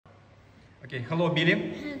Okay, hello Billy.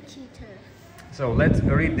 Hello, teacher. So let's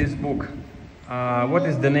read this book. What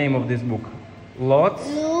is the name of this book? Lots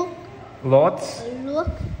Look,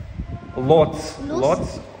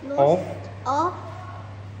 of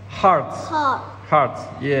hearts. Hearts.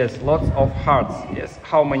 Yes, lots of hearts. Yes.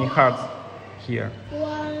 How many hearts here?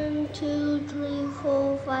 1, 2, 3,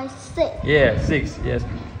 4, 5, 6. Yeah, 6. Yes.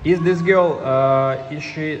 Is this girl? Is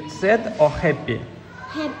she sad or happy?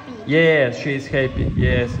 Happy. Yes, she is happy.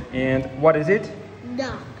 Yes. And what is it?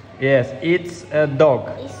 Dog. Yes, it's a dog.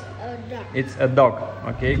 It's a dog. It's a dog.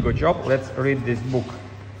 Okay, good job. Let's read this book.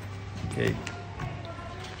 Okay.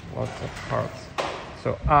 Lots of hearts.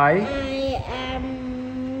 So I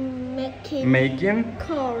am making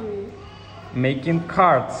corn. making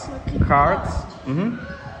cards. Making Cards. cards.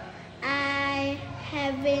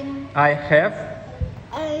 I have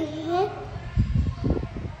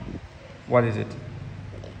What is it?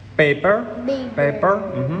 Paper. paper.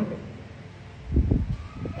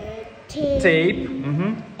 Tape.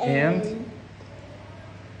 And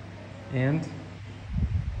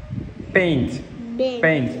paint.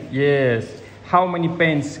 Paint. Yes. How many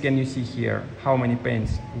paints can you see here? How many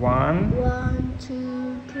paints? 1. 1,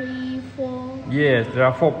 2, 3, 4. Yes, there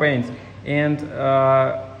are 4 paints. And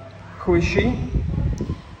who is she?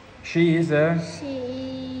 She is a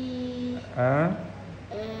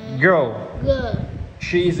girl. Girl.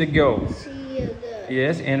 She is a girl. She a girl.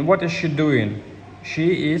 Yes, and what is she doing?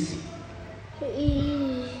 She is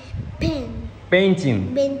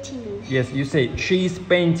painting. Painting. Yes, you say she is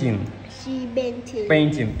painting. She painting.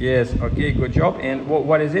 Painting. Yes, okay, good job. And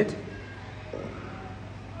what is it?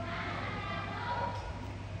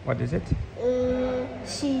 What is it?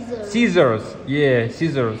 Scissors. Scissors. Yeah,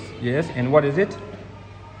 scissors. Yes, and what is it?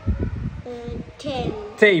 Tape.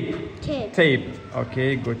 Tape.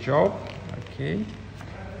 Okay, good job. Okay.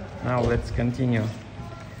 Now let's continue.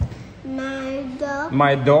 My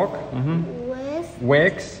dog.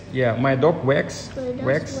 Wax. Yeah, my dog wax.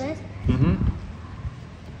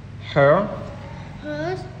 Her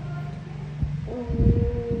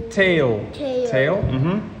tail.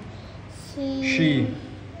 She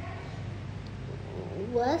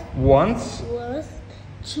wants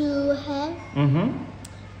to have.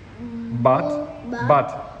 But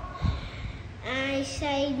I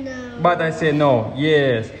say no. But I say no.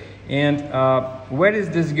 Yes. And where is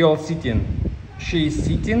this girl sitting? She is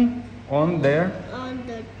sitting on the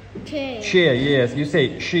chair. Yes, you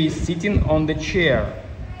say she is sitting on the chair.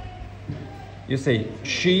 You say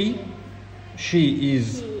she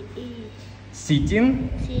is sitting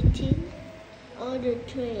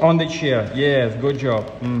on the chair. Yes, good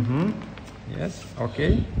job. Yes,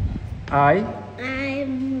 okay. I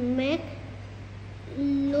make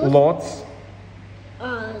lots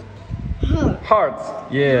hearts.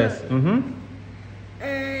 Yes.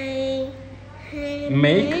 I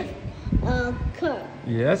Make a card.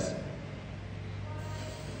 Yes.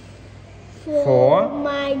 For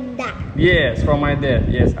my dad. Yes, for my dad.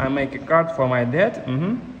 Yes, I make a card for my dad.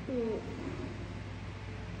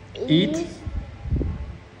 It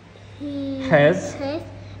has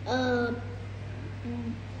a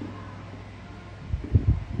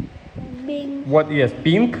big what? Yes,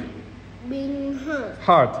 pink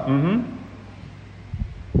heart.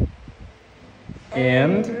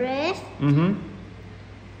 And red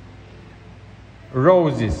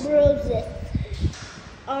roses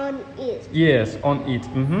on it. Yes, on it.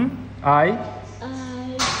 I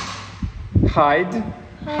hide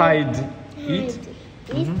it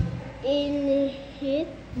in his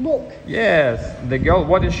book. Yes, the girl,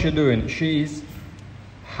 what is she doing? She is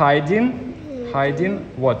hiding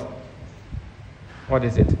what? What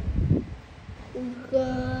is it?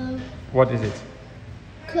 What is it?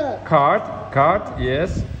 Card,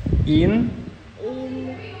 yes. In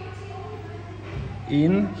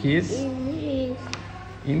his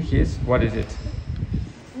what is it?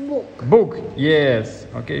 Book, yes.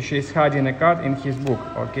 Okay, she's hiding a card in his book.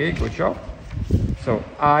 Okay, good job. So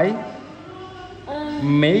I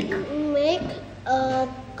make a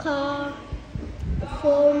car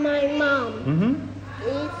for my mom.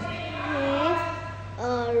 It has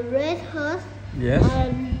a red horse. Yes.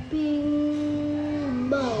 And pink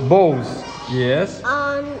bows. Yes.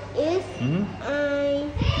 On it, I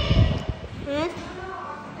had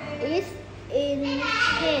it in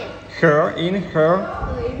her.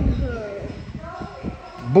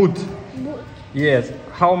 Boot. Yes.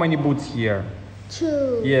 How many boots here?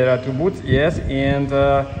 2. Yeah, there are 2 boots. Yes. And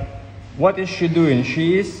what is she doing?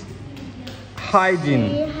 She is hiding.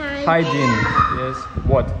 Yes.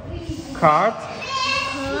 What? Card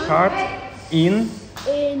in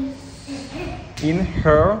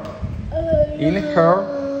her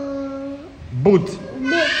Boot.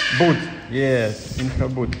 Boot. Boot. Yes, in her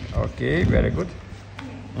boot. Okay, very good.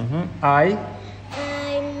 I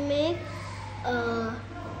make a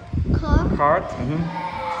card. Card.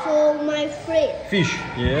 For my friend. Fish.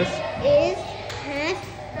 Yes. It has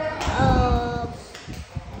a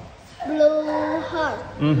blue heart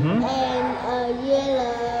and a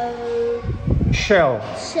yellow Shell.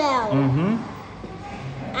 shell. And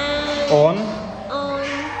On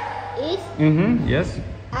it, yes.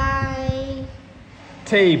 I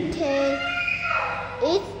Tape. take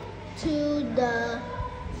it to the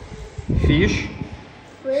Fish.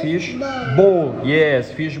 Fish bowl.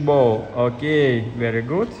 Yes, fish bowl. Okay, very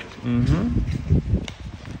good.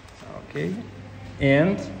 Okay.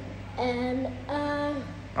 And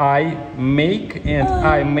I make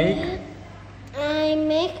I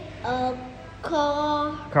make a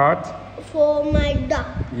card. for my dog.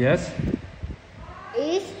 Yes.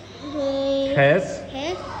 It Has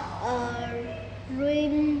a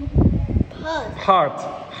green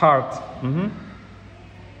heart.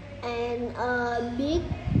 And a big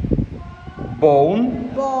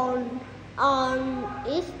Bone. on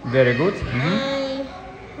it. Very good. I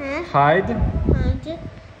have Hide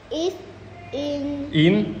it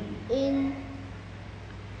in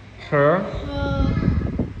her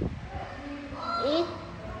it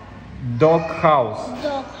dog house.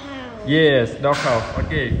 dog house. Yes, dog house.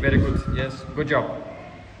 Okay, very good. Yes, good job.